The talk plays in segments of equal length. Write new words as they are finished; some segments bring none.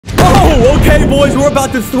Okay, boys, we're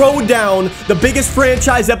about to throw down the biggest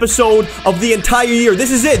franchise episode of the entire year.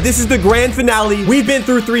 This is it. This is the grand finale. We've been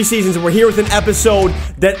through 3 seasons, and we're here with an episode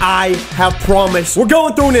that I have promised. We're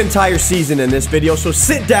going through an entire season in this video, so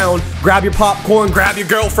sit down, grab your popcorn, grab your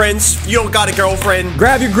girlfriends. If you don't got a girlfriend,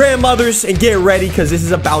 grab your grandmothers, and get ready, because this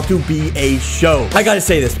is about to be a show. I gotta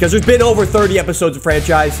say this, because there's been over 30 episodes of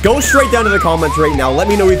franchise. Go straight down to the comments right now. Let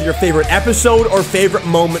me know either your favorite episode or favorite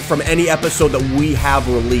moment from any episode that we have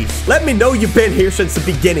released. Let me know you've been here since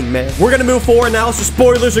the beginning, man. We're gonna move forward now, so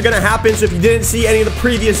spoilers are gonna happen. So if you didn't see any of the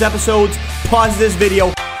previous episodes, pause this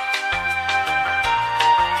video,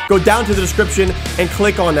 go down to the description and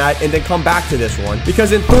click on that, and then come back to this one,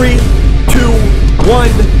 because in 3, 2, 1,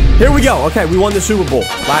 here we go. Okay, we won the Super Bowl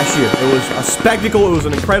last year. It was a spectacle. It was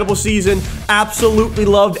an incredible season. Absolutely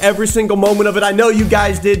loved every single moment of it. I know you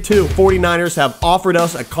guys did too. 49ers have offered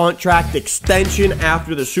us a contract extension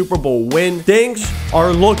after the Super Bowl win. Things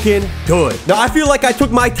are looking good. Now, I feel like I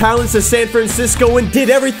took my talents to San Francisco and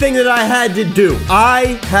did everything that I had to do.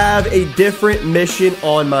 I have a different mission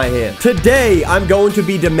on my hand. Today, I'm going to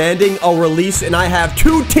be demanding a release, and I have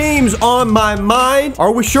 2 teams on my mind.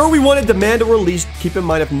 Are we sure we want to demand a release? Keep in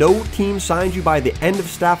mind, if no team signs you by the end of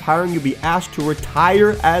staff hiring, you'll be asked to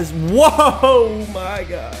retire as... Whoa, my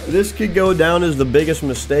God. This could go down as the biggest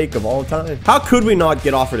mistake of all time. How could we not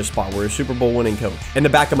get offered a spot? We're a Super Bowl winning coach. In the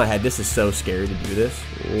back of my head, this is so scary to do this.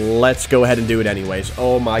 Let's go ahead and do it anyways.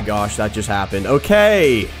 Oh my gosh, that just happened.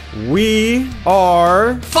 Okay, we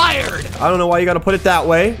are fired. I don't know why you got to put it that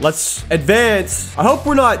way. Let's advance. I hope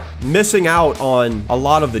we're not missing out on a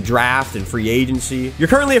lot of the draft and free agency. You're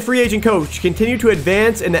currently a free agent coach. Continue to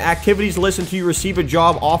advance in the activities list until you receive a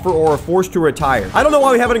job offer or are forced to retire. I don't know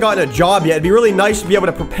why we haven't gotten a job yet. It'd be really nice to be able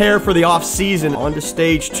to prepare for the off season. On to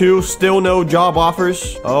stage 2. Still no job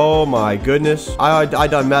offers. Oh my goodness. I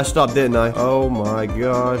done messed up, didn't I? Oh my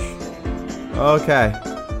gosh. Okay.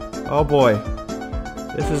 Oh boy.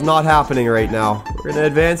 This is not happening right now. We're gonna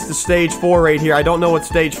advance to stage 4 right here. I don't know what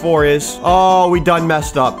stage 4 is. Oh, we done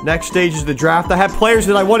messed up. Next stage is the draft. I had players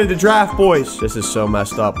that I wanted to draft, boys. This is so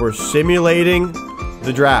messed up. We're simulating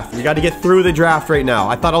the draft. We got to get through the draft right now.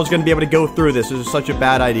 I thought I was going to be able to go through this. This is such a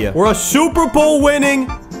bad idea. We're a Super Bowl winning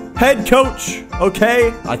head coach,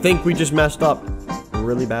 okay? I think we just messed up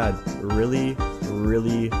really bad. Really,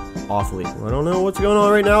 really awfully. I don't know what's going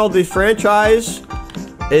on right now. The franchise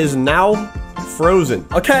is now frozen.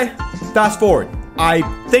 Okay, fast forward. I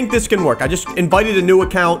think this can work. I just invited a new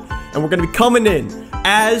account, and we're going to be coming in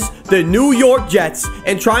as the New York Jets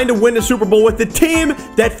and trying to win the Super Bowl with the team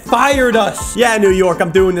that fired us. Yeah, New York,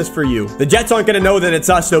 I'm doing this for you. The Jets aren't going to know that it's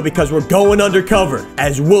us, though, because we're going undercover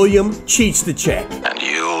as William cheats the check. And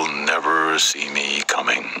you'll never see me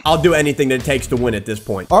coming. I'll do anything that it takes to win at this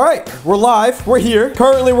point. All right, we're live. We're here.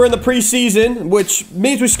 Currently, we're in the preseason, which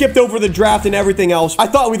means we skipped over the draft and everything else. I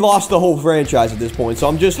thought we lost the whole franchise at this point, so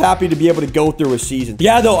I'm just happy to be able to go through a season.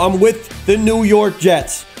 Yeah, though, I'm with the New York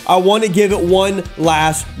Jets. I want to give it one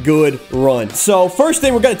last good run. So first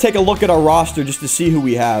thing, we're going to take a look at our roster just to see who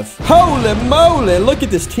we have. Holy moly, look at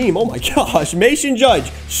this team. Oh my gosh. Mason Judge,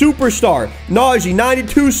 superstar. Najee,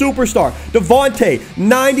 92 superstar. Devontae,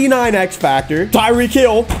 99 X Factor. Tyreek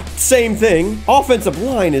Hill, same thing. Offensive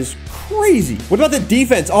line is crazy. What about the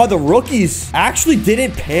defense? Oh, the rookies actually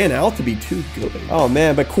didn't pan out to be too good. Oh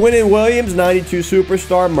man, but Quinnen Williams, 92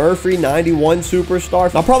 superstar. Murphy, 91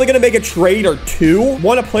 superstar. I'm probably gonna make a trade or 2.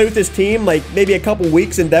 Want to play with this team like maybe a couple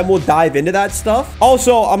weeks, and then we'll dive into that stuff.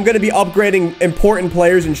 Also, I'm gonna be upgrading important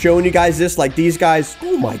players and showing you guys this, like these guys.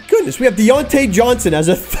 Oh my goodness, we have Deontay Johnson as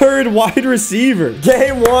a 3rd wide receiver.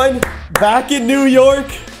 Game 1, back in New York,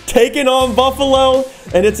 taking on Buffalo,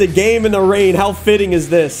 and it's a game in the rain. How fitting is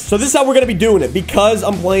this? So this is how we're going to be doing it. Because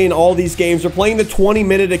I'm playing all these games, we're playing the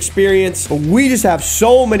 20-minute experience, but we just have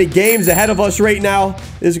so many games ahead of us right now.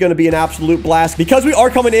 This is going to be an absolute blast. Because we are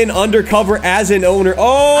coming in undercover as an owner.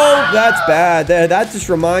 Oh, that's bad. That just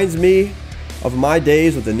reminds me of my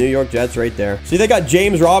days with the New York Jets right there. See, they got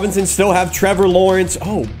James Robinson, still have Trevor Lawrence.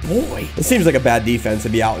 Oh, boy. It seems like a bad defense to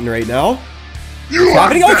be out in right now.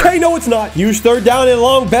 Happening. Okay, no, it's not. Huge 3rd down and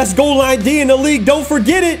long. Best goal line D in the league. Don't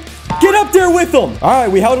forget it. Get up there with them. All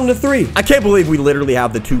right, we held them to 3. I can't believe we literally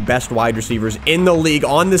have the 2 best wide receivers in the league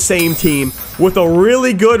on the same team with a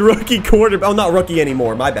really good rookie quarterback. Oh, not rookie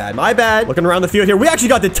anymore. My bad. My bad. Looking around the field here. We actually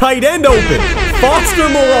got the tight end open. Foster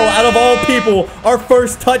Moreau, out of all people, our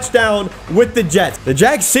first touchdown with the Jets. The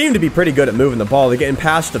Jags seem to be pretty good at moving the ball. They're getting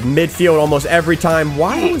past the midfield almost every time.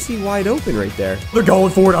 Why was he wide open right there? They're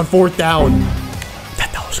going for it on 4th down.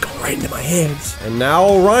 Right into my hands. And now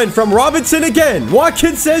a run from Robinson again.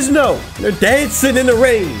 Watkins says no. They're dancing in the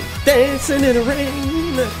rain. Dancing in the rain.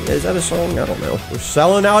 Is that a song? I don't know. We're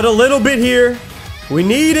selling out a little bit here. We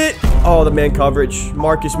need it. Oh, the man coverage.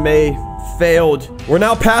 Marcus May failed. We're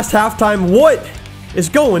now past halftime. What is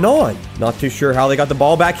going on? Not too sure how they got the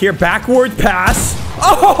ball back here. Backwards pass.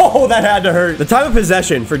 Oh, that had to hurt. The time of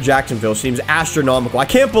possession for Jacksonville seems astronomical. I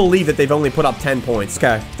can't believe that they've only put up 10 points.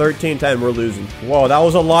 Okay, 13-10, we're losing. Whoa, that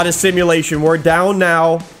was a lot of simulation. We're down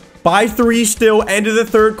now. By 3 still. End of the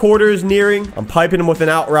third quarter is nearing. I'm piping him with an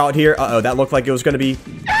out route here. Uh-oh, that looked like it was going to be...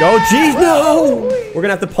 Go, jeez, no! We're going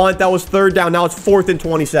to have to punt. That was 3rd down. Now it's 4th and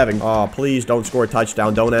 27. Oh, please don't score a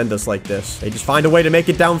touchdown. Don't end us like this. They just find a way to make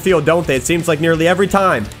it downfield, don't they? It seems like nearly every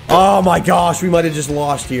time. Oh, my gosh. We might have just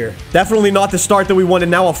lost here. Definitely not the start that we wanted.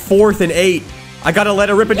 Now a 4th and 8. I gotta let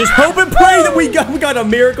it rip and just hope and pray that we got a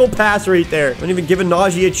miracle pass right there. I'm not even giving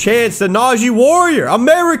Najee a chance. The Najee Warrior.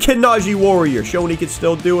 American Najee Warrior. Showing he can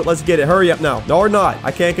still do it. Let's get it. Hurry up now. No, or not. I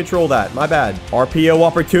can't control that. My bad. RPO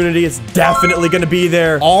opportunity is definitely gonna be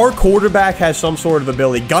there. Our quarterback has some sort of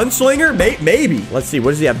ability. Gunslinger? Maybe. Let's see. What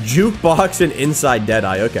does he have? Jukebox and inside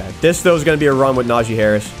Deadeye. Okay. This, though, is gonna be a run with Najee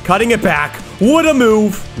Harris. Cutting it back. What a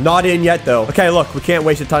move. Not in yet, though. Okay, look. We can't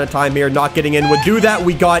waste a ton of time here. Not getting in would do that.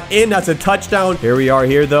 We got in. That's a touchdown. Here we are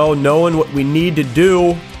here, though, knowing what we need to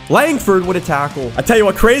do. Langford with a tackle. I tell you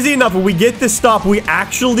what, crazy enough, when we get this stop, we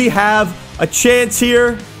actually have a chance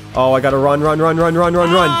here. Oh, I gotta run.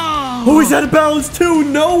 Oh, he's out of bounds, too.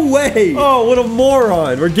 No way. Oh, what a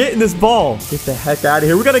moron. We're getting this ball. Get the heck out of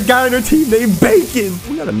here. We got a guy on our team named Bacon.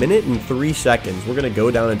 We got 1 minute and 3 seconds. We're gonna go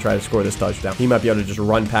down and try to score this touchdown. He might be able to just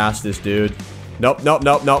run past this dude. Nope.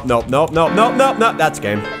 That's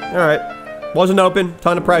game. All right. Wasn't open.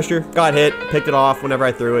 Ton of pressure. Got hit. Picked it off whenever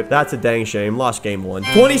I threw it. That's a dang shame. Lost game 1.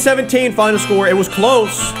 2017 final score. It was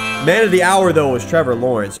close. Man of the hour, though, was Trevor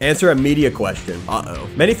Lawrence. Answer a media question. Uh-oh.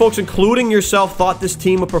 Many folks, including yourself, thought this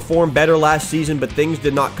team would perform better last season, but things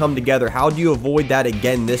did not come together. How do you avoid that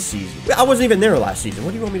again this season? I wasn't even there last season.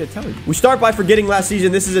 What do you want me to tell you? We start by forgetting last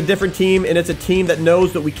season. This is a different team, and it's a team that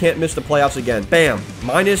knows that we can't miss the playoffs again. Bam.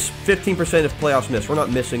 Minus 15% if playoffs miss. We're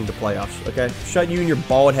not missing the playoffs, okay? Shut you and your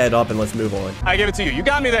bald head up, and let's move on. I give it to you. You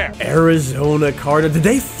got me there. Arizona Cardinals. Did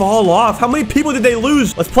they fall off? How many people did they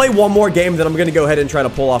lose? Let's play one more game, then I'm going to go ahead and try to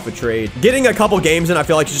pull off a trade. Getting a couple games in, I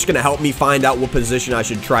feel like it's just going to help me find out what position I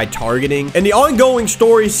should try targeting. And the ongoing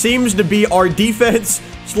story seems to be our defense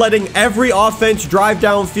letting every offense drive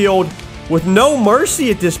downfield with no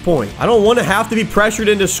mercy at this point. I don't want to have to be pressured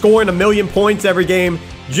into scoring 1 million points every game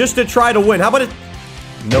just to try to win. How about it?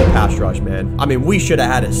 No pass rush, man. I mean, we should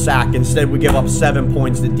have had a sack. Instead, we give up 7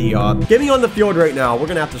 points to D-Hop. Get me on the field right now. We're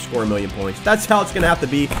going to have to score 1 million points. That's how it's going to have to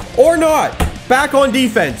be. Or not. Back on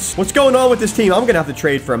defense. What's going on with this team? I'm going to have to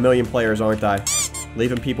trade for 1 million players, aren't I?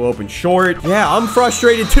 Leaving people open short. Yeah, I'm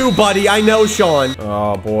frustrated too, buddy. I know, Sean.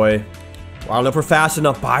 Oh, boy. I don't know if we're fast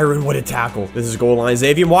enough. Byron, what a tackle. This is goal line.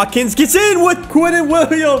 Xavier Watkins gets in with Quentin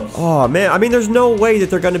Williams. Oh, man. I mean, there's no way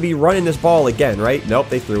that they're going to be running this ball again, right? Nope,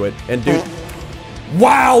 they threw it. And, dude...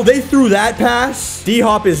 Wow, they threw that pass.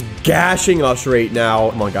 D-Hop is gashing us right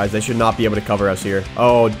now. Come on, guys. They should not be able to cover us here.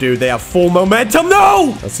 Oh, dude, they have full momentum.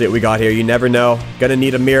 No! Let's see what we got here. You never know. Gonna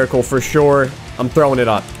need a miracle for sure. I'm throwing it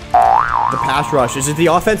up. The pass rush. Is it the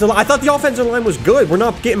offensive line? I thought the offensive line was good. We're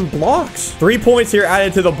not getting blocks. 3 points here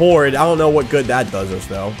added to the board. I don't know what good that does us,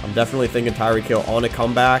 though. I'm definitely thinking Tyreek Hill on a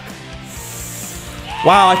comeback.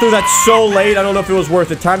 Wow, I threw that so late. I don't know if it was worth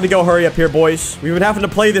it. Time to go. Hurry up here, boys. We've been having to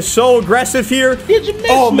play this so aggressive here. Did you miss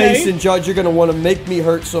Oh, me? Mason Judge, you're going to want to make me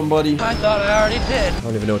hurt somebody. I thought I already did. I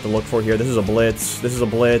don't even know what to look for here. This is a blitz. This is a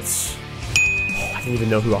blitz. Oh, I didn't even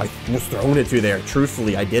know who I was throwing it to there.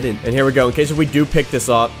 Truthfully, I didn't. And here we go. In case if we do pick this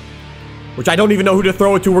up, which I don't even know who to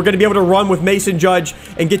throw it to, we're going to be able to run with Mason Judge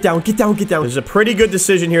and get down, get down, get down. This is a pretty good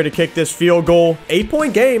decision here to kick this field goal.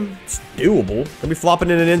 8-point game. It's doable. Gonna be flopping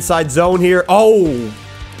in an inside zone here. Oh!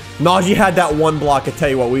 Najee had that one block. I tell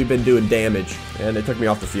you what, we've been doing damage. And they took me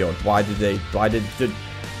off the field. Why did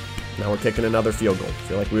now we're kicking another field goal. I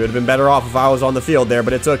feel like we would have been better off if I was on the field there,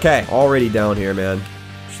 but it's okay. Already down here, man.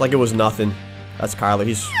 Just like it was nothing. That's Kyler.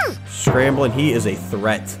 He's scrambling. He is a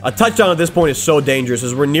threat. A touchdown at this point is so dangerous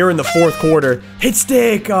as we're nearing the 4th quarter. Hit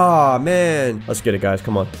stick. Oh, man. Let's get it, guys.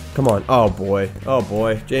 Come on. Come on. Oh, boy. Oh,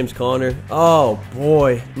 boy. James Conner. Oh,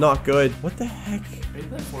 boy. Not good. What the heck? Are you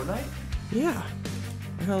playing Fortnite? Yeah.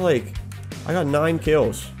 I got 9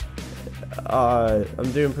 kills.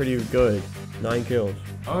 I'm doing pretty good. 9 kills.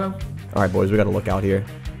 Okay. All right, boys, we got to look out here.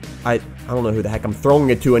 I don't know who the heck I'm throwing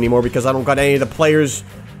it to anymore because I don't got any of the players'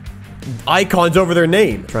 icons over their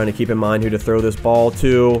name. Trying to keep in mind who to throw this ball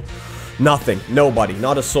to. Nothing. Nobody.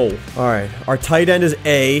 Not a soul. All right. Our tight end is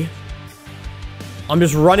A. I'm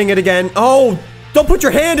just running it again. Oh, don't put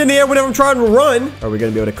your hand in the air whenever I'm trying to run. Are we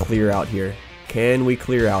going to be able to clear out here? Can we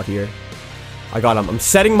clear out here? I got him. I'm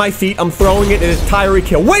setting my feet. I'm throwing it, and it's Tyreek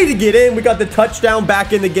Hill. Way to get in. We got the touchdown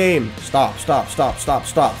back in the game. Stop.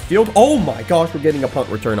 Field. Oh, my gosh. We're getting a punt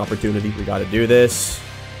return opportunity. We got to do this.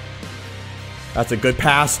 That's a good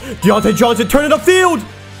pass. Deontay Johnson, turn it upfield.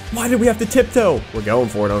 Why did we have to tiptoe? We're going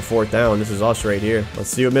for it on 4th down. This is us right here. Let's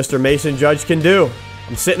see what Mr. Mason Judge can do.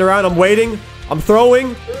 I'm sitting around. I'm waiting. I'm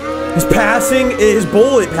throwing. His passing, his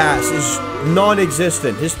bullet pass is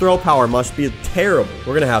non-existent. His throw power must be terrible.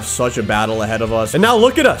 We're going to have such a battle ahead of us. And now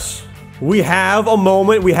look at us. We have a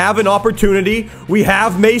moment. We have an opportunity. We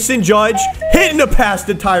have Mason Judge hitting a pass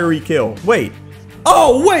to Tyreek Hill. Wait.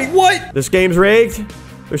 Oh, wait, what? This game's rigged.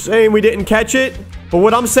 They're saying we didn't catch it. But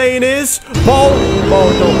what I'm saying is, ball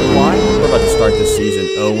don't fly. We're about to start this season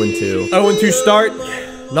 0-2. 0-2 start.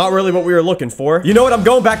 Not really what we were looking for. You know what? I'm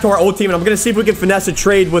going back to our old team, and I'm going to see if we can finesse a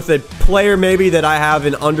trade with a player maybe that I have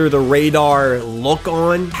an under-the-radar look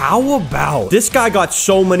on. How about... This guy got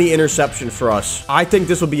so many interceptions for us. I think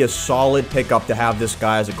this would be a solid pickup to have this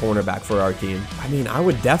guy as a cornerback for our team. I mean, I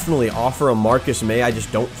would definitely offer a Marcus May. I just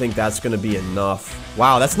don't think that's going to be enough.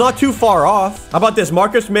 Wow, that's not too far off. How about this?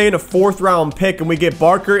 Marcus May in a 4th-round pick, and we get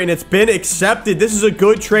Barker, and it's been accepted. This is a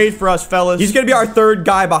good trade for us, fellas. He's going to be our 3rd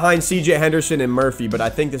guy behind C.J. Henderson and Murphy, but I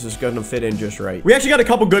think this is going to fit in just right. We actually got a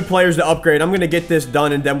couple good players to upgrade. I'm going to get this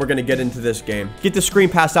done, and then we're going to get into this game. Get the screen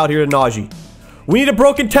pass out here to Najee. We need a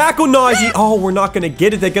broken tackle, Najee. Oh, we're not going to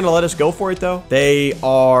get it. They're going to let us go for it, though. They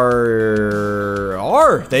are.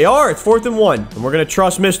 It's 4th and 1. And we're going to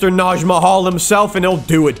trust Mr. Naj Mahal himself, and he'll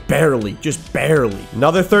do it barely. Just barely.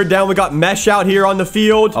 Another 3rd down. We got Mesh out here on the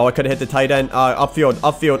field. Oh, I could have hit the tight end.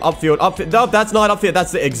 Upfield. No, that's not upfield.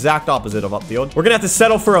 That's the exact opposite of upfield. We're going to have to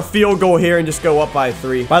settle for a field goal here and just go up by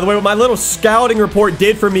 3. By the way, what my little scouting report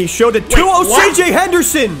did for me showed that C.J.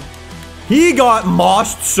 Henderson. He got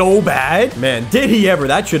mossed so bad. Man, did he ever.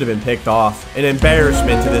 That should have been picked off. An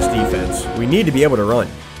embarrassment to this defense. We need to be able to run.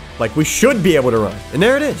 Like, we should be able to run. And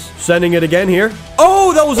there it is. Sending it again here.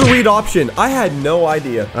 Oh, that was a read option. I had no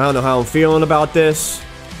idea. I don't know how I'm feeling about this.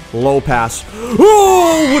 Low pass.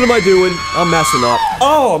 Oh, what am I doing? I'm messing up.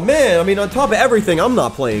 Oh, man. I mean, on top of everything, I'm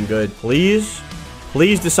not playing good. Please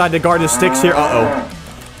decide to guard his sticks here. Uh-oh.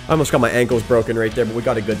 I almost got my ankles broken right there, but we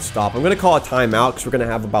got a good stop. I'm going to call a timeout because we're going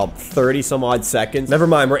to have about 30 some odd seconds. Never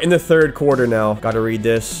mind. We're in the 3rd quarter now. Got to read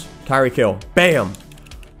this. Tyreek Hill. Bam.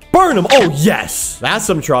 Burn him. Oh, yes. That's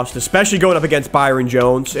some trust, especially going up against Byron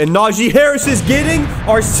Jones. And Najee Harris is getting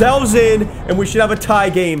ourselves in, and we should have a tie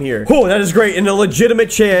game here. Oh, that is great. And a legitimate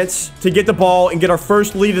chance to get the ball and get our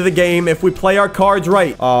first lead of the game if we play our cards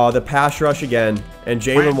right. The pass rush again. And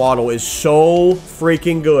Jalen Waddle is so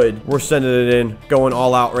freaking good. We're sending it in. Going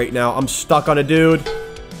all out right now. I'm stuck on a dude.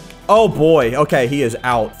 Oh, boy. Okay, he is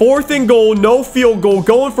out. 4th and goal. No field goal.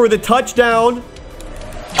 Going for the touchdown.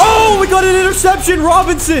 Oh, we got an interception.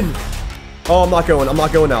 Robinson. Oh, I'm not going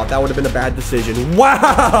out. That would have been a bad decision.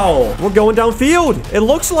 Wow. We're going downfield. It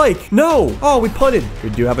looks like. No. Oh, we punted.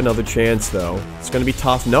 We do have another chance, though. It's going to be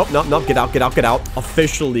tough. Nope. Get out.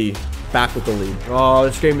 Officially back with the lead. Oh,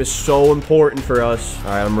 this game is so important for us.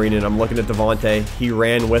 All right, I'm reading. I'm looking at Devontae. He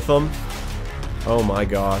ran with him. Oh, my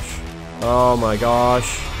gosh.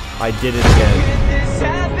 I did it again.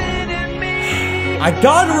 I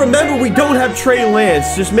gotta remember we don't have Trey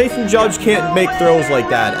Lance. Just Mason Judge can't make throws like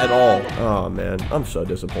that at all. Oh, man. I'm so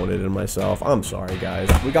disappointed in myself. I'm sorry, guys.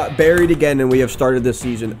 We got buried again, and we have started this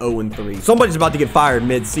season 0-3. Somebody's about to get fired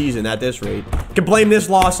mid-season at this rate. You can blame this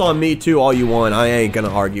loss on me, too, all you want. I ain't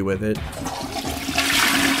gonna argue with it.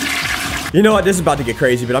 You know what? This is about to get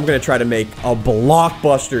crazy, but I'm going to try to make a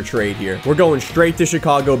blockbuster trade here. We're going straight to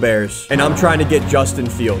Chicago Bears, and I'm trying to get Justin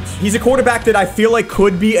Fields. He's a quarterback that I feel like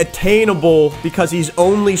could be attainable because he's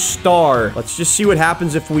only star. Let's just see what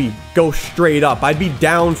happens if we go straight up. I'd be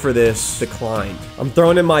down for this. Declined. I'm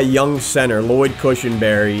throwing in my young center, Lloyd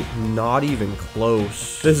Cushenberry. Not even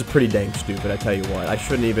close. This is pretty dang stupid, I tell you what. I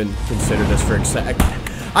shouldn't even consider this for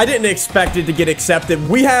I didn't expect it to get accepted.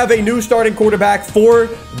 We have a new starting quarterback for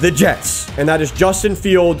the Jets, and that is Justin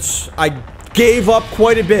Fields. I gave up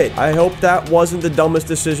quite a bit. I hope that wasn't the dumbest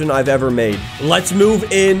decision I've ever made. Let's move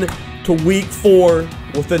in to week 4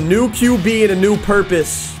 with a new QB and a new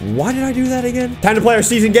purpose. Why did I do that again? Time to play our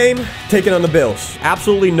season game. Taking on the Bills.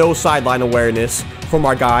 Absolutely no sideline awareness from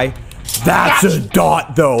our guy. That's a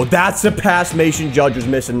dot, though. That's a pass Mason Judge was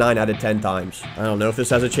missing 9 out of 10 times. I don't know if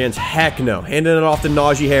this has a chance. Heck no. Handing it off to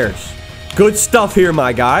Najee Harris. Good stuff here,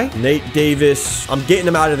 my guy. Nate Davis. I'm getting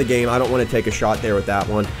him out of the game. I don't want to take a shot there with that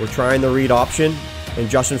one. We're trying the read option, and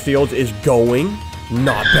Justin Fields is going.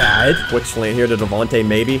 Not bad. Quick slant here to Devontae,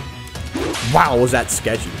 maybe. Wow, was that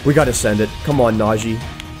sketchy. We got to send it. Come on, Najee.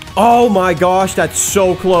 Oh my gosh, that's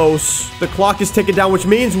so close. The clock is ticking down, which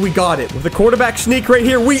means we got it. With the quarterback sneak right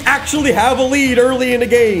here, we actually have a lead early in the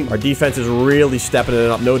game. Our defense is really stepping it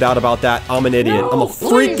up. No doubt about that. I'm an idiot. I'm a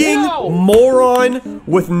freaking moron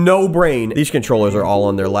with no brain. These controllers are all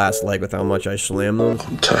on their last leg with how much I slam them.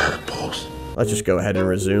 I'm tired, boss. Let's just go ahead and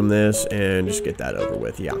resume this and just get that over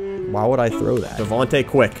with. Yeah. Why would I throw that? Devontae,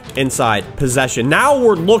 quick. Inside. Possession. Now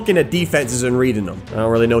we're looking at defenses and reading them. I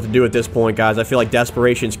don't really know what to do at this point, guys. I feel like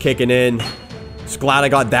desperation's kicking in. Just glad I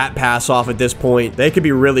got that pass off at this point. They could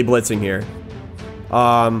be really blitzing here.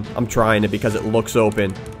 I'm trying it because it looks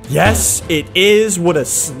open. Yes, it is. What a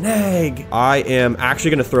snag. I am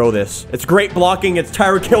actually going to throw this. It's great blocking. It's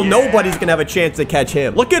Tyreek Hill. Nobody's going to have a chance to catch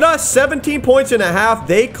him. Look at us. 17 points and a half.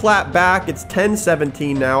 They clap back. It's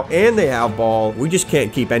 10-17 now, and they have ball. We just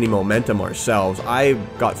can't keep any momentum ourselves. I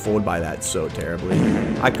got fooled by that so terribly.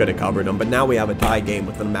 I could have covered them, but now we have a tie game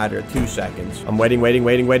within a matter of 2 seconds. I'm waiting.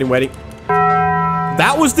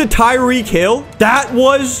 That was the Tyreek Hill. That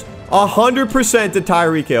was 100% the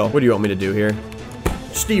Tyreek Hill. What do you want me to do here?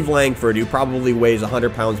 Steve Langford, who probably weighs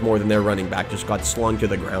 100 pounds more than their running back, just got slung to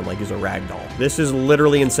the ground like he's a rag doll. This is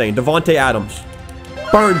literally insane. Devontae Adams.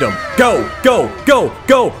 Burned him. Go.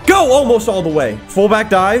 Almost all the way. Fullback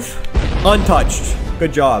dive. Untouched.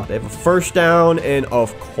 Good job. They have a first down, and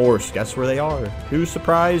of course, guess where they are? Who's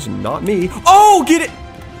surprised? Not me. Oh, get it.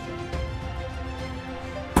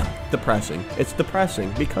 Depressing. It's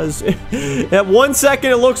depressing because at 1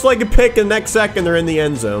 second it looks like a pick and the next second they're in the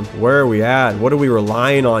end zone. Where are we at? What are we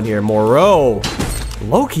relying on here? Moreau.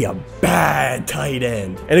 Loki, a bad tight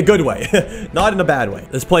end. In a good way. Not in a bad way.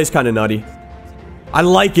 This play's kind of nutty. I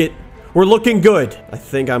like it. We're looking good. I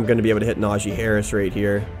think I'm going to be able to hit Najee Harris right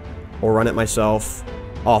here. Or run it myself.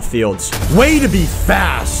 Off fields. Way to be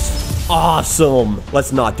fast. Awesome.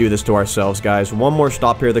 Let's not do this to ourselves, guys. One more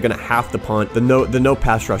stop here. They're going to have to punt. The no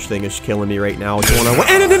pass rush thing is killing me right now. It's one-on-one.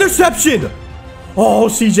 And an interception. Oh,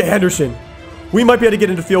 CJ Henderson. We might be able to get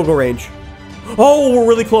into field goal range. Oh, we're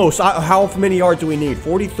really close. How many yards do we need?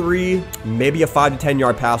 43. Maybe a 5 to 10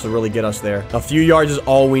 yard pass will really get us there. A few yards is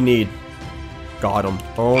all we need. Got him.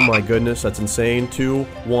 Oh my goodness, that's insane. 2,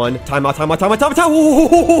 1. Timeout.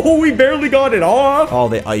 Oh, we barely got it off. Oh,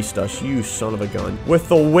 they iced us. You son of a gun. With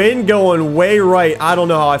the wind going way right, I don't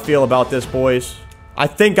know how I feel about this, boys. I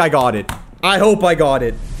think I got it. I hope I got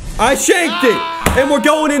it. I shanked it. And we're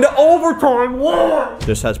going into overtime. What?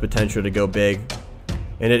 This has potential to go big.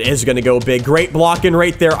 And it is going to go big. Great blocking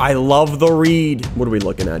right there. I love the read. What are we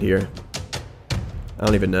looking at here? I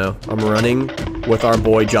don't even know. I'm running with our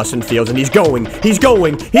boy Justin Fields, and he's going.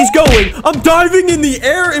 I'm diving in the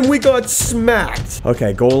air, and we got smacked.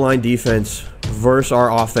 Okay, goal line defense versus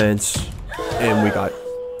our offense, and we got...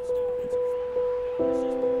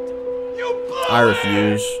 I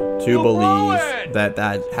refuse to believe that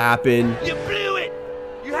happened. You blew it.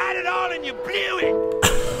 You had it all, and you blew it.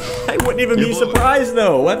 I wouldn't even be surprised,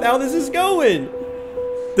 though. What how this is going?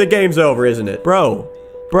 The game's over, isn't it? Bro,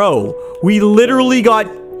 we literally got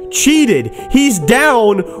cheated. He's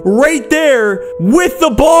down right there with the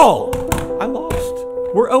ball. I lost.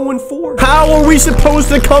 We're 0-4. How are we supposed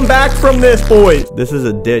to come back from this, boys? This is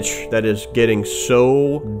a ditch that is getting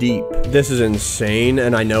so deep. This is insane,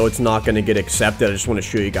 and I know it's not going to get accepted. I just want to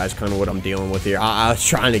show you guys kind of what I'm dealing with here. I was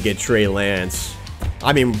trying to get Trey Lance.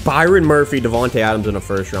 I mean, Byron Murphy, Devontae Adams in a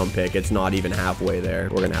first-round pick. It's not even halfway there.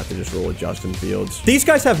 We're going to have to just roll with Justin Fields. These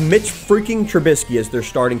guys have Mitch freaking Trubisky as their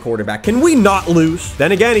starting quarterback. Can we not lose?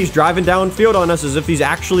 Then again, he's driving downfield on us as if he's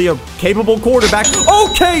actually a capable quarterback.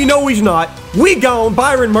 Okay, no, he's not. We gone.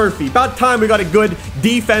 Byron Murphy. About time we got a good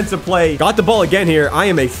defensive play. Got the ball again here. I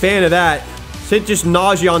am a fan of that. Sit just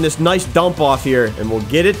Najee on this nice dump off here, and we'll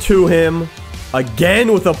get it to him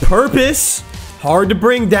again with a purpose. Hard to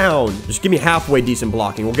bring down. Just give me halfway decent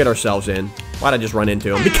blocking. We'll get ourselves in. Why'd I just run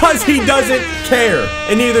into him? Because he doesn't care.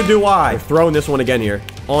 And neither do I. Throwing this one again here.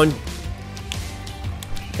 On.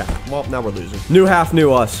 Okay. Well, now we're losing. New half,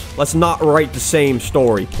 new us. Let's not write the same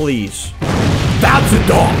story, please. That's a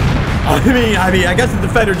dog. I mean, I guess the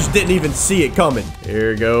defender just didn't even see it coming.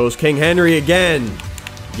 Here goes King Henry again.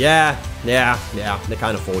 Yeah. They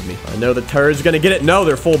kind of fooled me. I know the turd's gonna get it. No,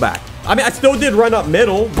 they're fullback. I mean, I still did run up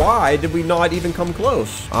middle. Why did we not even come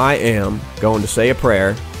close? I am going to say a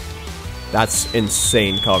prayer. That's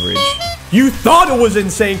insane coverage. You thought it was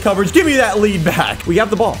insane coverage. Give me that lead back. We have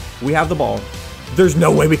the ball. There's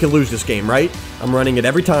no way we can lose this game, right? I'm running it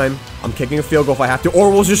every time. I'm kicking a field goal if I have to,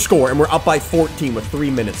 or we'll just score, and we're up by 14 with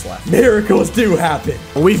 3 minutes left. Miracles do happen.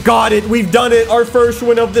 We've got it. We've done it. Our first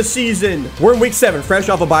win of the season. We're in week 7, fresh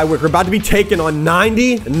off a bye week. We're about to be taking on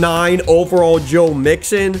 99 overall Joe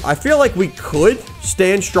Mixon. I feel like we could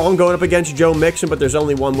stand strong going up against Joe Mixon, but there's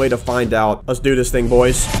only one way to find out. Let's do this thing,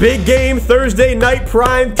 boys. Big game, Thursday night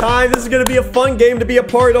prime time. This is going to be a fun game to be a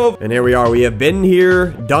part of. And here we are. We have been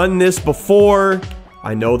here, done this before.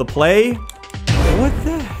 I know the play. What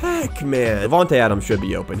the heck, man? Devontae Adams should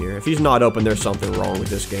be open here. If he's not open, there's something wrong with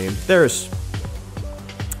this game. There's...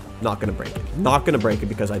 Not gonna break it. Not gonna break it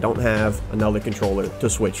because I don't have another controller to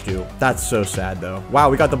switch to. That's so sad, though.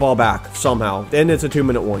 Wow, we got the ball back somehow. And it's a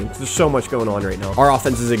 2-minute warning. There's so much going on right now. Our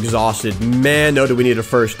offense is exhausted. Man, no, do we need a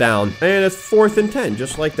first down. And it's 4th and 10,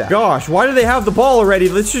 just like that. Gosh, why do they have the ball already?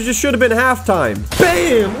 This just should have been halftime.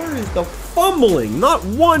 Bam! Where is the fumbling? Not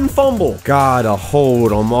one fumble. Gotta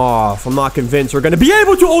hold them off. I'm not convinced we're gonna be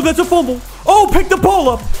able to. Oh, that's a fumble. Oh, pick the ball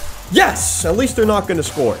up. Yes! At least they're not gonna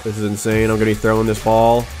score. This is insane. I'm gonna be throwing this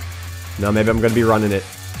ball. Now maybe I'm gonna be running it.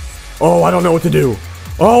 Oh, I don't know what to do.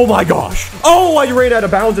 Oh my gosh. Oh, I ran out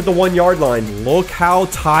of bounds at the 1-yard line. Look how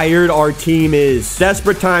tired our team is.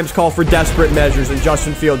 Desperate times call for desperate measures, and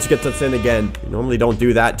Justin Fields gets us in again. We normally don't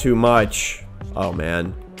do that too much. Oh,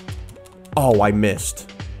 man. Oh, I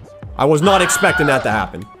missed. I was not expecting that to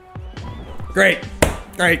happen. Great.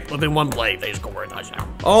 Great. Within one play, they score a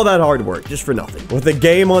touchdown. All that hard work, just for nothing. With the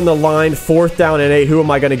game on the line, 4th down and 8, who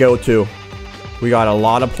am I gonna go to? We got a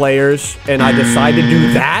lot of players, and I decide to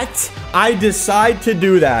do that? I decide to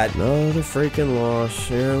do that. Another freaking loss.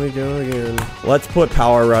 Here we go again. Let's put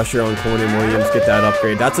Power Rusher on Corny Williams, get that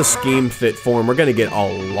upgrade. That's a scheme fit for him. We're going to get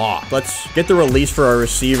a lot. Let's get the release for our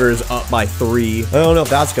receivers up by 3. I don't know if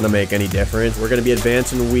that's going to make any difference. We're going to be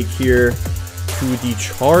advancing the week here to the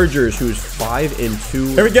Chargers, who's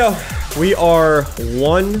 5-2. Here we go. We are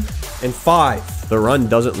 1-5. The run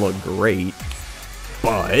doesn't look great,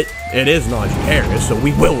 but it is Najee Harris, so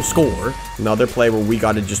we will score. Another play where we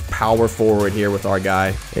got to just power forward here with our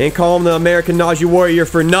guy. Ain't call him the American Najee Warrior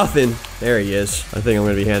for nothing. There he is. I think I'm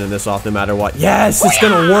going to be handing this off no matter what. Yes, it's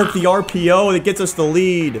going to work. The RPO that gets us the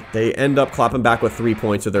lead. They end up clapping back with 3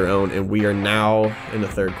 points of their own, and we are now in the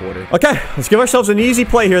 3rd quarter. Okay, let's give ourselves an easy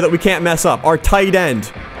play here that we can't mess up. Our tight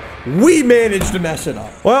end. We managed to mess it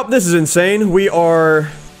up. Well, this is insane. We are...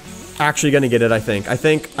 actually gonna get it, I think. I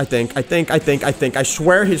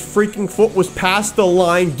swear his freaking foot was past the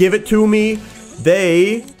line. Give it to me.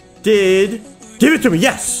 They did. Give it to me.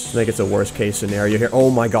 Yes. I think it's a worst case scenario here. Oh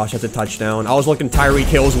my gosh, that's a touchdown. I was looking Tyreek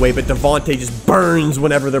Hill's way, but Devontae just burns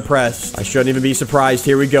whenever they're pressed. I shouldn't even be surprised.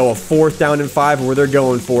 Here we go. A 4th down and 5 where they're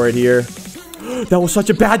going for it here. That was such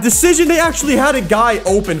a bad decision. They actually had a guy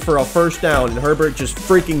open for a 1st down, and Herbert just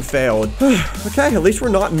freaking failed. Okay, at least we're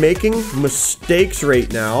not making mistakes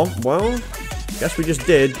right now. Well, guess we just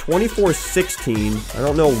did. 24-16. I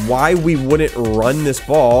don't know why we wouldn't run this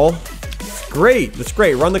ball. It's great. That's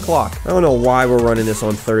great. Run the clock. I don't know why we're running this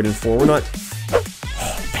on 3rd and 4. We're not... Oh,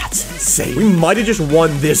 that's insane. We might have just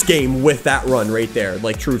won this game with that run right there.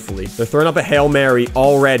 Like, truthfully. They're throwing up a Hail Mary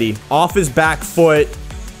already. Off his back foot.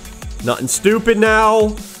 Nothing stupid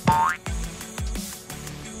now.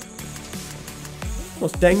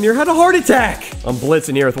 Almost dang near had a heart attack. I'm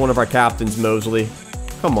blitzing here with one of our captains, Mosley.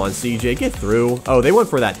 Come on, CJ, get through. Oh, they went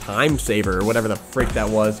for that time saver or whatever the frick that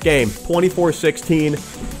was. Game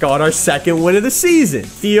 24-16. Got our 2nd win of the season.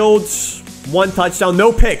 Fields, 1 touchdown,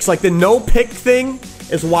 no picks. Like the no pick thing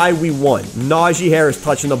is why we won. Najee Harris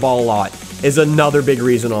touching the ball a lot is another big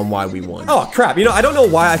reason on why we won. Oh, crap. You know, I don't know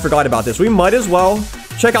why I forgot about this. We might as well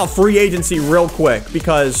check out free agency real quick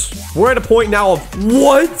because we're at a point now of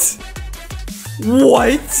what?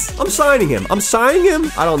 I'm signing him.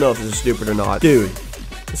 I don't know if this is stupid or not. Dude,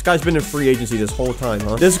 this guy's been in free agency this whole time,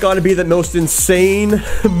 huh? This has got to be the most insane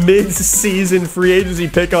mid-season free agency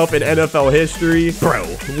pickup in NFL history. Bro,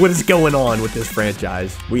 what is going on with this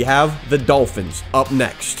franchise? We have the Dolphins up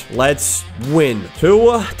next. Let's win.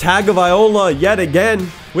 Tua Tagovailoa yet again.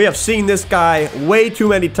 We have seen this guy way too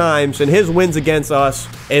many times, and his wins against us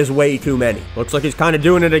is way too many. Looks like he's kind of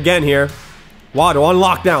doing it again here. Waddle on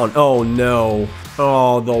lockdown. Oh, no.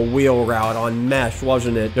 Oh, the wheel route on mesh,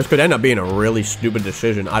 wasn't it? This could end up being a really stupid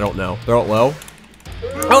decision. I don't know. Throw it low.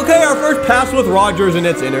 Okay, our first pass with Rodgers, and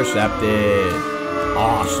it's intercepted.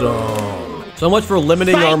 Awesome. So much for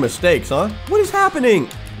limiting our mistakes, huh? What is happening?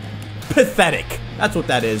 Pathetic. That's what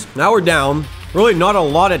that is. Now we're down. Really not a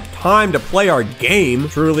lot of time to play our game.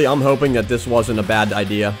 Truly, I'm hoping that this wasn't a bad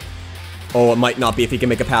idea. Oh, it might not be if he can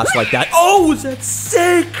make a pass like that. Oh, is that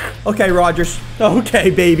sick? Okay, Rodgers. Okay,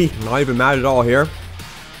 baby. Not even mad at all here.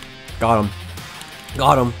 Got him.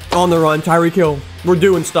 Got him. On the run, Tyreek Hill. We're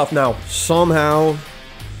doing stuff now. Somehow,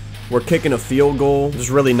 we're kicking a field goal. Just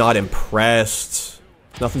really not impressed.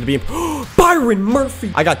 Nothing to be... Byron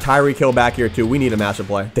Murphy! I got Tyreek Hill back here, too. We need a massive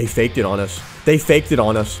play. They faked it on us. They faked it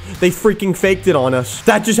on us. They freaking faked it on us.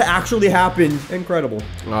 That just actually happened. Incredible.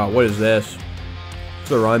 Oh, what is this? It's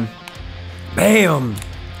the run. Bam!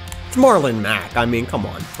 It's Marlon Mack. I mean, come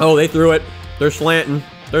on. Oh, they threw it. They're slanting.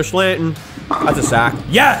 They're slanting. That's a sack.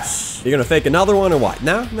 Yes! You're gonna fake another one or what?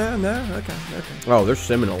 No. Okay. Oh, they're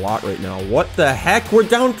simming a lot right now. What the heck? We're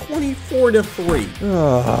down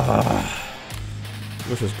 24-3.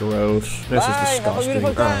 This is gross. This is disgusting.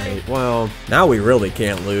 All right, well, now we really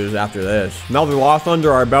can't lose after this. Another loss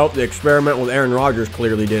under our belt. The experiment with Aaron Rodgers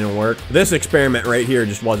clearly didn't work. This experiment right here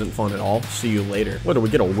just wasn't fun at all. See you later. What, do we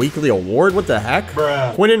get a weekly award? What the heck?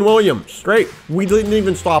 Bruh. Quinnen Williams. Great. We didn't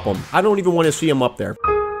even stop him. I don't even want to see him up there.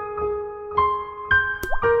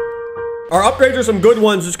 Our upgrades are some good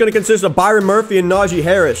ones. It's going to consist of Byron Murphy and Najee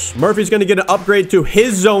Harris. Murphy's going to get an upgrade to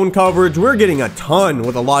his zone coverage. We're getting a ton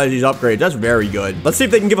with a lot of these upgrades. That's very good. Let's see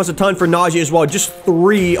if they can give us a ton for Najee as well. Just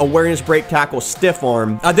 3 awareness, break, tackle, stiff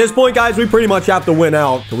arm. At this point, guys, we pretty much have to win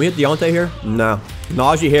out. Can we hit Deontay here? No.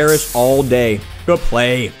 Najee Harris all day. Good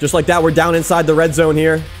play. Just like that, we're down inside the red zone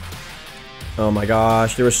here. Oh my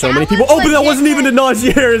gosh, there were so many people. Oh, but that wasn't even the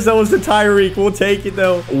Najee Harris. That was the Tyreek. We'll take it,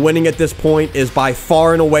 though. Winning at this point is by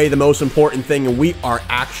far and away the most important thing, and we are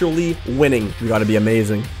actually winning. We got to be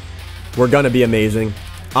amazing. We're going to be amazing.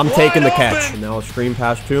 I'm taking the catch. Now a screen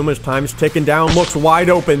pass to him as time's ticking down. Looks wide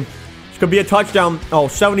open. This could be a touchdown. Oh,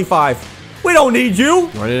 75. We don't need you.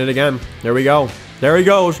 Running it again. There we go. There he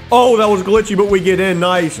goes. Oh, that was glitchy, but we get in.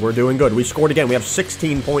 Nice. We're doing good. We scored again. We have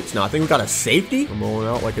 16 points now. I think we got a safety. I'm rolling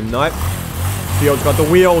out like a nut. Fields got the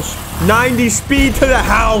wheels. 90 speed to the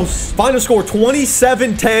house. Final score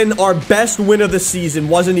 27-10. Our best win of the season.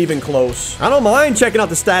 Wasn't even close. I don't mind checking out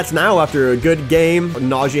the stats now after a good game.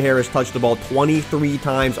 Najee Harris touched the ball 23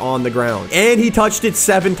 times on the ground. And he touched it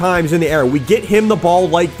 7 times in the air. We get him the ball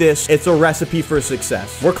like this. It's a recipe for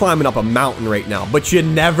success. We're climbing up a mountain right now, but you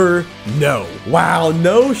never know. Wow,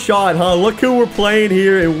 no shot, huh? Look who we're playing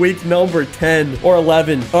here in week number 10 or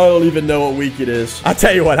 11. I don't even know what week it is. I'll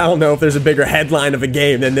tell you what, I don't know if there's a bigger headline of a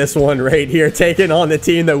game than this one right here, taking on the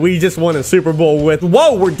team that we just won a Super Bowl with.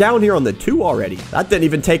 Whoa, we're down here on the 2 already. That didn't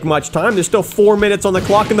even take much time. There's still 4 minutes on the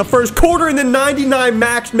clock in the first quarter, and the 99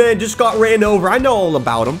 Max man just got ran over. I know all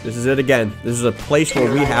about him. This is it again. This is a place where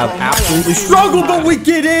we have absolutely struggled, but we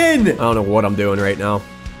get in. I don't know what I'm doing right now.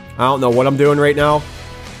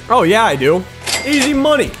 Oh, yeah, I do. Easy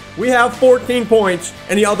money. We have 14 points,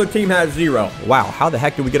 and the other team has 0. Wow, how the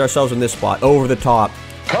heck did we get ourselves in this spot? Over the top.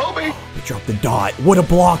 Kobe! We dropped the dot. What a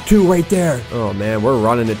block, too, right there. Oh, man, we're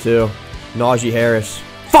running it, too. Najee Harris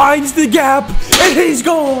finds the gap, and he's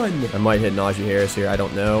gone. I might hit Najee Harris here. I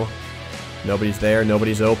don't know. Nobody's there.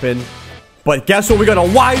 Nobody's open. But guess what? We got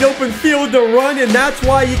a wide open field to run, and that's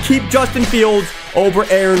why you keep Justin Fields over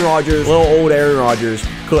Aaron Rodgers. Little old Aaron Rodgers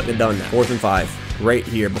couldn't have done that. 4th and 5. Right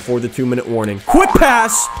here before the 2-minute warning. Quick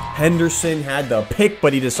pass. Henderson had the pick,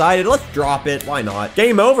 but he decided, let's drop it. Why not?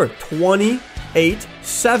 Game over.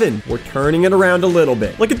 28-7. We're turning it around a little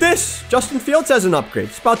bit. Look at this. Justin Fields has an upgrade.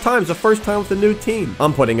 It's about time. It's the first time with a new team.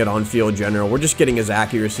 I'm putting it on Field General. We're just getting his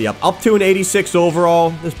accuracy up to an 86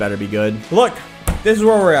 overall. This better be good. Look, this is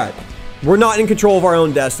where we're at. We're not in control of our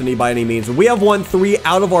own destiny by any means. We have won 3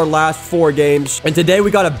 out of our last 4 games. And today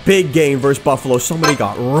we got a big game versus Buffalo. Somebody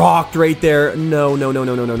got rocked right there. No.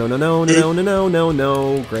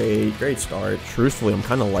 Great start. Truthfully, I'm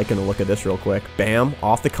kind of liking the look of this real quick. Bam,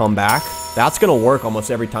 off the comeback. That's going to work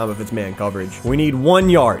almost every time if it's man coverage. We need 1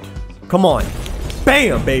 yard. Come on.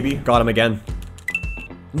 Bam, baby. Got him again.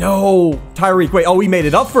 No, Tyreek, wait, oh, he made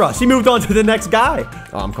it up for us. He moved on to the next guy.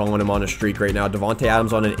 Oh, I'm calling him on a streak right now. Devontae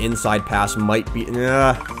Adams on an inside pass might be,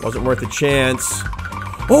 wasn't worth a chance.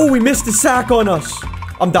 Oh, we missed a sack on us.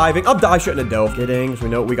 I'm diving. I shouldn't have dove. Kidding, we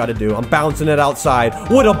know what we got to do. I'm bouncing it outside.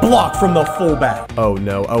 What a block from the fullback. Oh,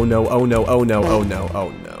 no.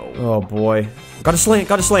 Oh, boy. Got a slant.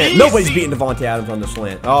 Easy. Nobody's beating Devontae Adams on the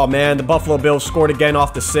slant. Oh, man, the Buffalo Bills scored again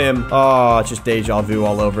off the sim. Oh, it's just deja vu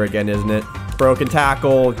all over again, isn't it? Broken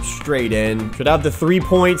tackle, straight in. Should have the 3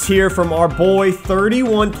 points here from our boy,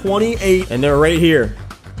 31-28. And they're right here.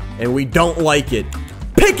 And we don't like it.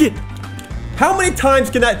 Pick it! How many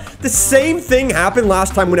times can that... The same thing happened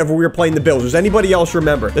last time whenever we were playing the Bills. Does anybody else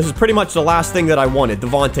remember? This is pretty much the last thing that I wanted.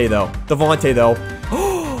 Devontae, though.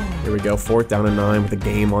 Here we go. 4th down and 9 with the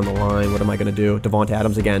game on the line. What am I going to do? Devontae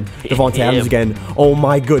Adams again. Oh,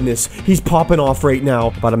 my goodness. He's popping off right now.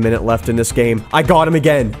 About a minute left in this game. I got him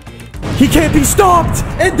again. He can't be stopped.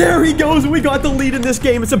 And there he goes. We got the lead in this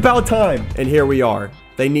game. It's about time. And here we are.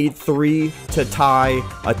 They need 3 to tie,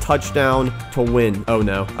 a touchdown to win. Oh,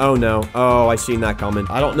 no. Oh, no. Oh, I seen that coming.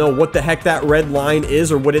 I don't know what the heck that red line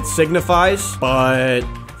is or what it signifies, but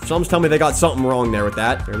someone's telling me they got something wrong there with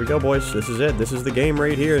that. Here we go, boys. This is it. This is the game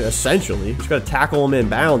right here, essentially. Just gotta tackle them in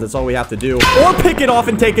bounds. That's all we have to do. Or pick it off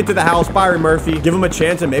and take it to the house. Byron Murphy. Give him a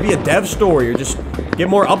chance and maybe a dev story or just get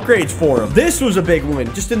more upgrades for him. This was a big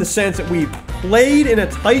win, just in the sense that we played in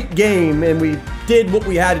a tight game and we did what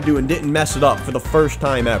we had to do and didn't mess it up for the first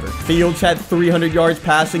time ever. Fields had 300 yards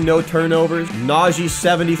passing, no turnovers. Najee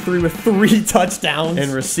 73 with 3 touchdowns.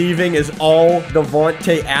 And receiving is all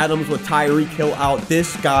Devontae Adams with Tyreek Hill out.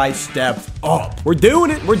 This guy stepped up. We're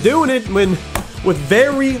doing it. We're doing it with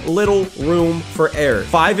very little room for error.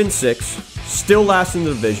 5 and 6. Still last in the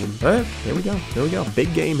division. All right, here we go. Here we go.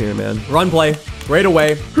 Big game here, man. Run play. Right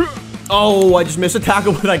away. Oh, I just missed a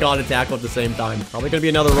tackle, but I got a tackle at the same time. Probably gonna be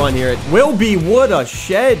another run here. It will be. What a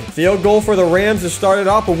shed. Field goal for the Rams to start it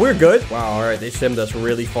off, but we're good. Wow, all right, they simmed us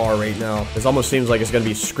really far right now. This almost seems like it's gonna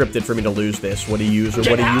be scripted for me to lose this. What a user,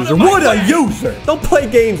 what a user, what a user! Don't play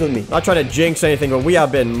games with me. Not trying to jinx anything, but we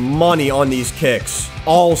have been money on these kicks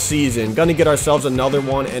all season. Gonna get ourselves another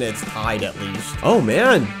one, and it's tied at least. Oh,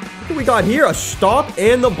 man. Look what we got here. A stop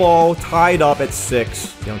and the ball tied up at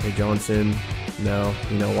 6. Deontay Johnson. No.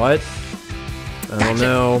 You know what? I don't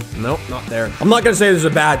know. Nope, not there. I'm not going to say this is a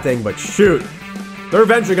bad thing, but shoot. They're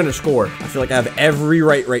eventually going to score. I feel like I have every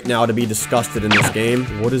right now to be disgusted in this game.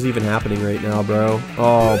 What is even happening right now, bro?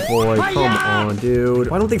 Oh, boy. Come on, dude.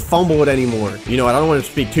 Why don't they fumble it anymore? You know what? I don't want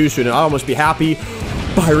to speak too soon. I almost be happy.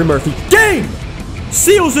 Byron Murphy. Game!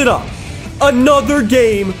 Seals it up. Another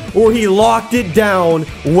game where he locked it down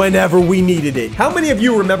whenever we needed it. How many of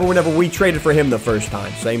you remember whenever we traded for him the first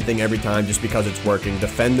time? Same thing every time just because it's working.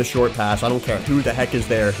 Defend the short pass. I don't care who the heck is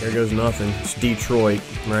there. Here goes nothing. It's Detroit,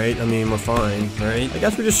 right? I mean, we're fine, right? I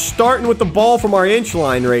guess we're just starting with the ball from our inch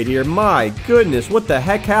line right here. My goodness, what the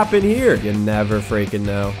heck happened here? You never freaking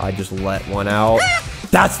know. I just let one out.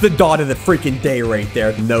 That's the dot of the freaking day right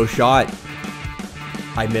there. No shot.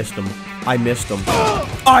 I missed him. I missed him.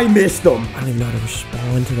 I missed him. I don't even know how to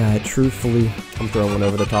respond to that, truthfully. I'm throwing one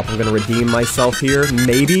over the top. I'm going to redeem myself here.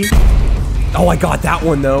 Maybe. Oh, I got that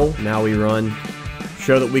one, though. Now we run.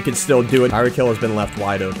 Show that we can still do it. Tyreek Hill has been left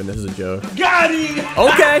wide open. This is a joke. Got him!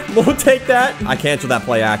 Okay, we'll take that. I canceled that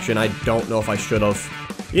play action. I don't know if I should have.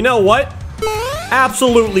 You know what?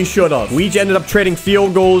 Absolutely should have. We ended up trading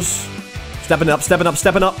field goals. Stepping up, stepping up,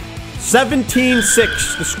 stepping up.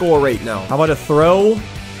 17-6 the score right now. How about a throw?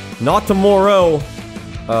 Not tomorrow.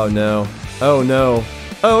 Oh, no. Oh, no.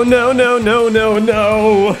 Oh, no, no, no, no,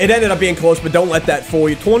 no. It ended up being close, but don't let that fool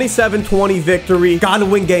you. 27-20 victory. Gotta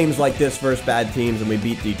win games like this versus bad teams, and we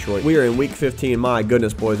beat Detroit. We are in week 15. My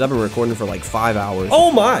goodness, boys. I've been recording for like 5 hours.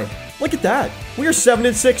 Oh, my. Look at that. We are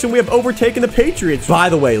 7-6, and we have overtaken the Patriots. By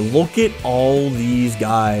the way, look at all these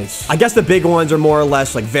guys. I guess the big ones are more or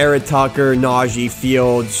less like Vera Tucker, Najee,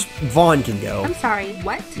 Fields. Vaughn can go. I'm sorry,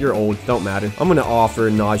 what? You're old. Don't matter. I'm going to offer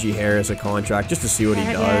Najee Harris a contract just to see what he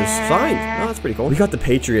does. Fine. No, that's pretty cool. We got the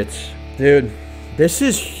Patriots. Dude, this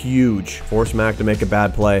is huge. Force Mac to make a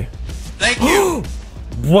bad play. Thank you.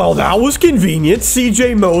 Well, that was convenient.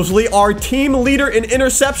 CJ Mosley, our team leader in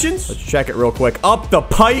interceptions. Let's check it real quick. Up the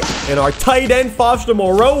pipe. And our tight end, Foster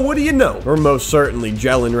Moreau. What do you know? We're most certainly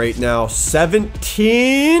gelling right now.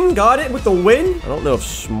 17. Got it with the win. I don't know if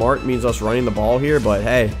smart means us running the ball here, but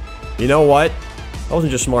hey, you know what? That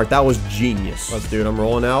wasn't just smart. That was genius. Let's do it. I'm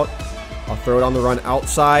rolling out. I'll throw it on the run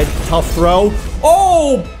outside. Tough throw.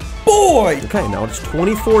 Oh, boy. Okay, now it's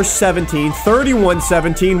 24-17,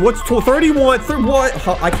 31-17. What's 31? What?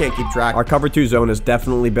 I can't keep track. Our cover 2 zone has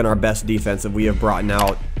definitely been our best defense that we have brought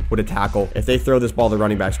out with a tackle. If they throw this ball, the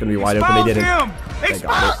running back's going to be wide open. They didn't. They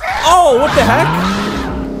got it. Oh, what the heck?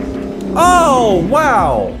 Oh,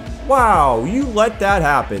 wow. Wow, you let that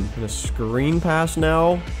happen. And a screen pass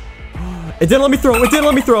now. It didn't let me throw. It didn't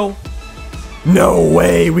let me throw. No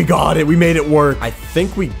way. We got it. We made it work. I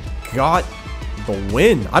think we got the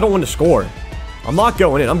win. I don't want to score. I'm not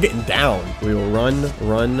going in. I'm getting down. We will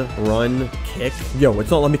run, kick. Yo, it's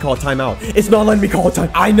not letting me call a timeout. It's not letting me call a time.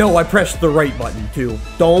 I know I pressed the right button too.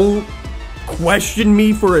 Don't question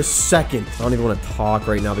me for a second. I don't even want to talk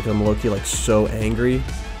right now because I'm low-key like so angry.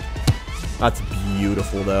 That's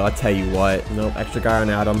beautiful though. I tell you what. Nope, extra guy on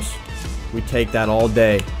Adams. We take that all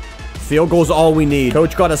day. Field goal's all we need.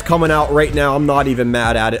 Coach got us coming out right now. I'm not even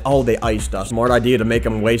mad at it. Oh, they iced us. Smart idea to make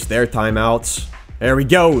them waste their timeouts. There he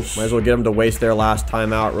goes. Might as well get them to waste their last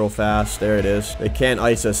timeout real fast. There it is. They can't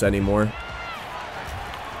ice us anymore.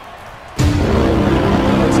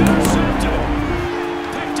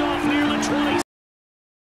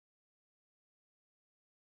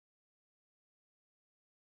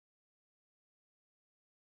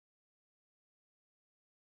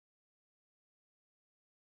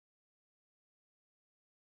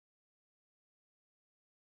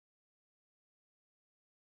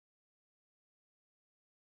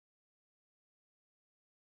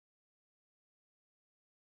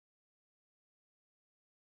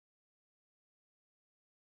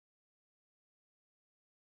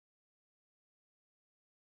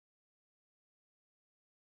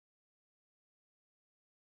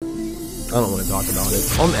 don't want to talk about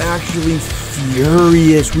it. I'm actually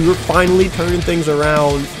furious. We were finally turning things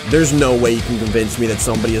around. There's no way you can convince me that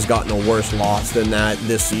somebody has gotten a worse loss than that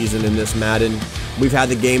this season in this Madden. We've had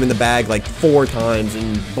the game in the bag like 4 times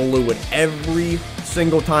and blew it every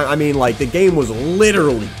single time. I mean, like, the game was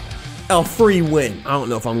literally a free win. I don't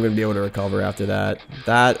know if I'm going to be able to recover after that.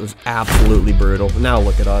 That was absolutely brutal. Now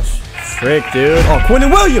look at us. Frick, dude. Oh, Quentin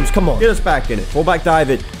Williams, come on. Get us back in it. Fullback dive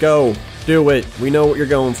it. Go. Do it. We know what you're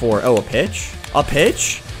going for. Oh, a pitch? A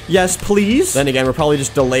pitch? Yes, please. Then again, we're probably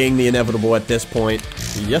just delaying the inevitable at this point.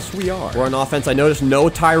 Yes, we are. We're on offense. I noticed no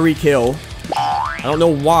Tyreek Hill. I don't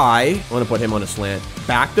know why. I want to put him on a slant.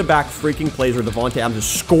 Back-to-back freaking plays where Devontae Adams is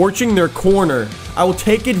scorching their corner. I will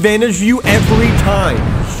take advantage of you every time.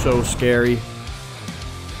 So scary.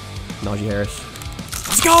 Najee Harris.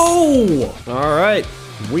 Let's go! All right.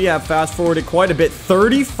 We have fast-forwarded quite a bit.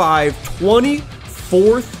 35-20,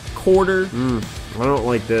 fourth quarter. I don't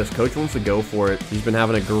like this. Coach wants to go for it. He's been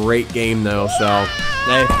having a great game, though, so...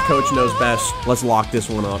 Hey, coach knows best. Let's lock this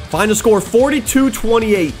one up. Final score,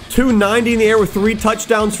 42-28. 290 in the air with 3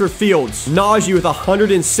 touchdowns for Fields. Najee with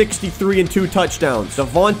 163 and 2 touchdowns.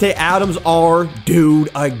 Devontae Adams, our dude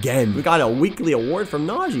again. We got a weekly award from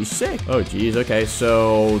Najee. Sick. Oh, geez. Okay,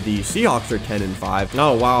 so the Seahawks are 10-5.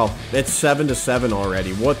 Oh, wow. It's 7-7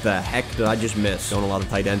 already. What the heck did I just miss? Don't allow the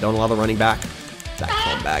tight end. Don't allow the running back. That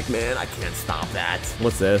comeback, man. I can't stop that.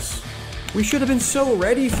 What's this? We should have been so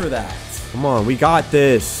ready for that. Come on, we got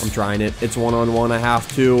this. I'm trying it. It's one-on-one. I have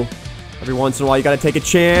to. Every once in a while, you got to take a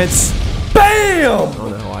chance. Bam! I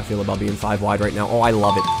don't know how I feel about being 5 wide right now. Oh, I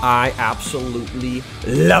love it. I absolutely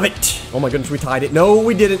love it. Oh my goodness, we tied it. No,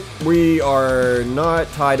 we didn't. We are not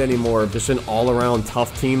tied anymore. Just an all-around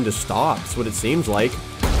tough team to stop. That's what it seems like.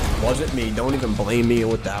 Wasn't me. Don't even blame me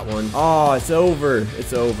with that one. Oh, it's over.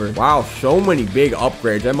 It's over. Wow, so many big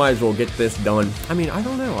upgrades. I might as well get this done. I mean, I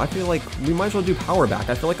don't know. I feel like we might as well do power back.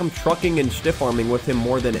 I feel like I'm trucking and stiff arming with him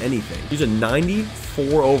more than anything. He's a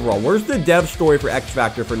 94 overall. Where's the dev story for X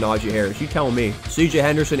Factor for Najee Harris? You tell me. CJ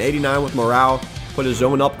Henderson, 89 with morale. Put a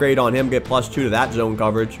zone upgrade on him, get +2 to that zone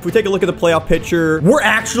coverage. If we take a look at the playoff picture, we're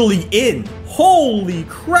actually in. Holy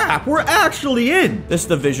crap, we're actually in. This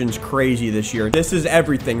division's crazy this year. This is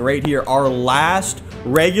everything right here. Our last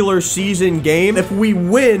regular season game. If we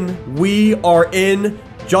win, we are in.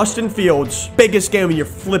 Justin Fields, biggest game of your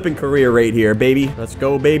flipping career right here, baby. Let's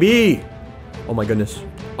go, baby. Oh my goodness.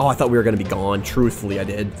 Oh, I thought we were going to be gone. Truthfully, I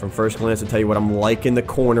did. From first glance, I'll tell you what I'm liking the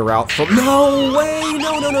corner out from. No way.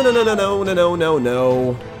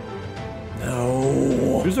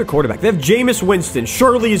 No. Who's their quarterback? They have Jameis Winston.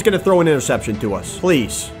 Surely he's going to throw an interception to us.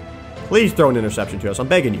 Please. Please throw an interception to us. I'm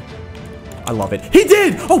begging you. I love it. He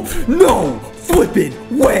did. Oh, no.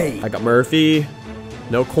 Flipping way. I got Murphy.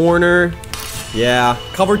 No corner. Yeah,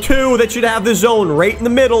 cover 2. That should have the zone right in the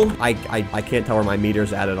middle. I can't tell where my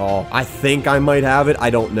meter's at all. I think I might have it. I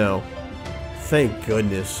don't know. Thank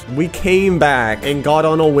goodness. We came back and got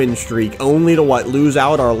on a win streak only to what? Lose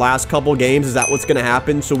out our last couple games? Is that what's going to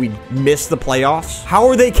happen? So we miss the playoffs? How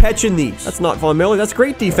are they catching these? That's not Von Miller. That's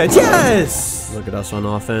great defense. Yes! Look at us on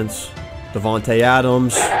offense. Devontae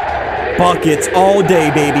Adams. Buckets all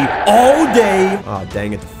day, baby. All day. Oh,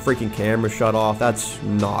 dang it. The freaking camera shut off. That's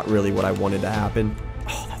not really what I wanted to happen.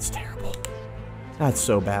 Oh, that's terrible. That's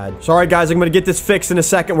so bad. Sorry, guys. I'm going to get this fixed in a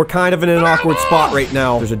second. We're kind of in an awkward spot right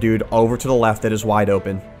now. There's a dude over to the left that is wide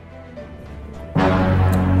open.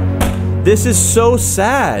 This is so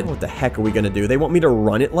sad. What the heck are we going to do? They want me to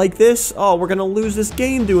run it like this? Oh, we're going to lose this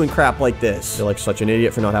game doing crap like this. I feel like such an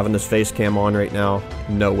idiot for not having this face cam on right now.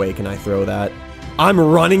 No way can I throw that. I'm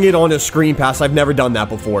running it on a screen pass. I've never done that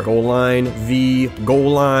before. Goal line, V,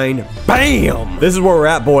 goal line, bam! This is where we're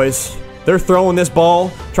at, boys. They're throwing this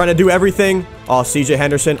ball, trying to do everything. Oh, CJ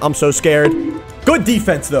Henderson, I'm so scared. Good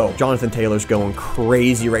defense, though. Jonathan Taylor's going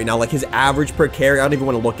crazy right now. Like, his average per carry, I don't even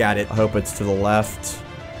want to look at it. I hope it's to the left.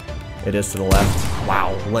 It is to the left.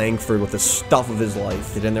 Wow, Langford with the stuff of his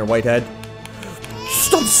life. Get in there, Whitehead.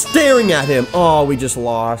 Stop staring at him. Oh, we just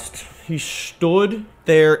lost. He stood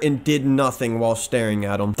there and did nothing while staring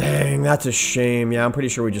at him. Dang, that's a shame. Yeah, I'm pretty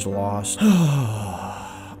sure we just lost.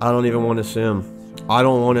 I don't even want to sim. I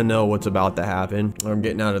don't want to know what's about to happen. I'm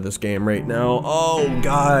getting out of this game right now. Oh,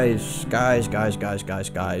 guys. Guys.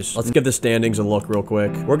 Let's give the standings a look real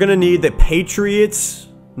quick. We're going to need the Patriots.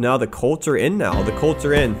 No, the Colts are in now. The Colts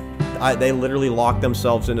are in. They literally locked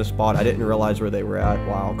themselves in a spot. I didn't realize where they were at.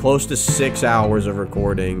 Wow. Close to 6 hours of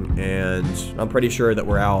recording, and I'm pretty sure that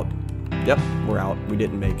we're out. Yep, we're out. We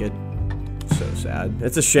didn't make it. So sad.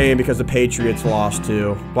 It's a shame because the Patriots lost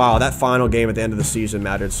too. Wow, that final game at the end of the season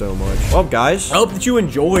mattered so much. Well, guys, I hope that you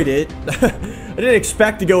enjoyed it. I didn't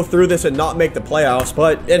expect to go through this and not make the playoffs,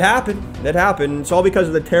 but it happened. It happened. It's all because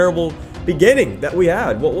of the terrible beginning that we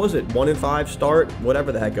had. What was it? 1-5 start?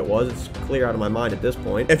 Whatever the heck it was. It's clear out of my mind at this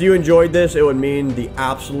point. If you enjoyed this, it would mean the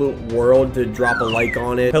absolute world to drop a like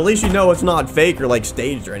on it. At least you know it's not fake or like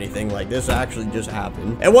staged or anything. Like this actually just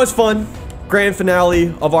happened. It was fun. Grand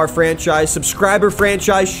finale of our franchise. Subscriber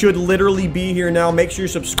franchise should literally be here now. Make sure you're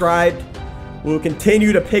subscribed. We'll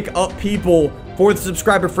continue to pick up people for the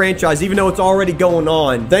subscriber franchise, even though it's already going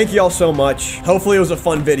on. Thank you all so much. Hopefully it was a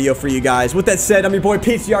fun video for you guys. With that said, I'm your boy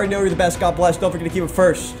Pizza. You already know you're the best. God bless. Don't forget to keep it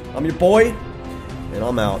first. I'm your boy, and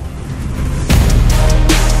I'm out.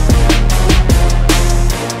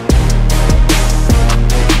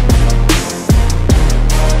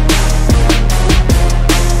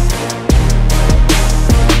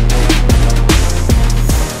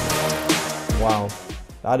 Wow,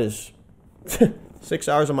 that is 6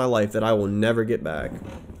 hours of my life that I will never get back,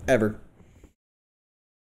 ever.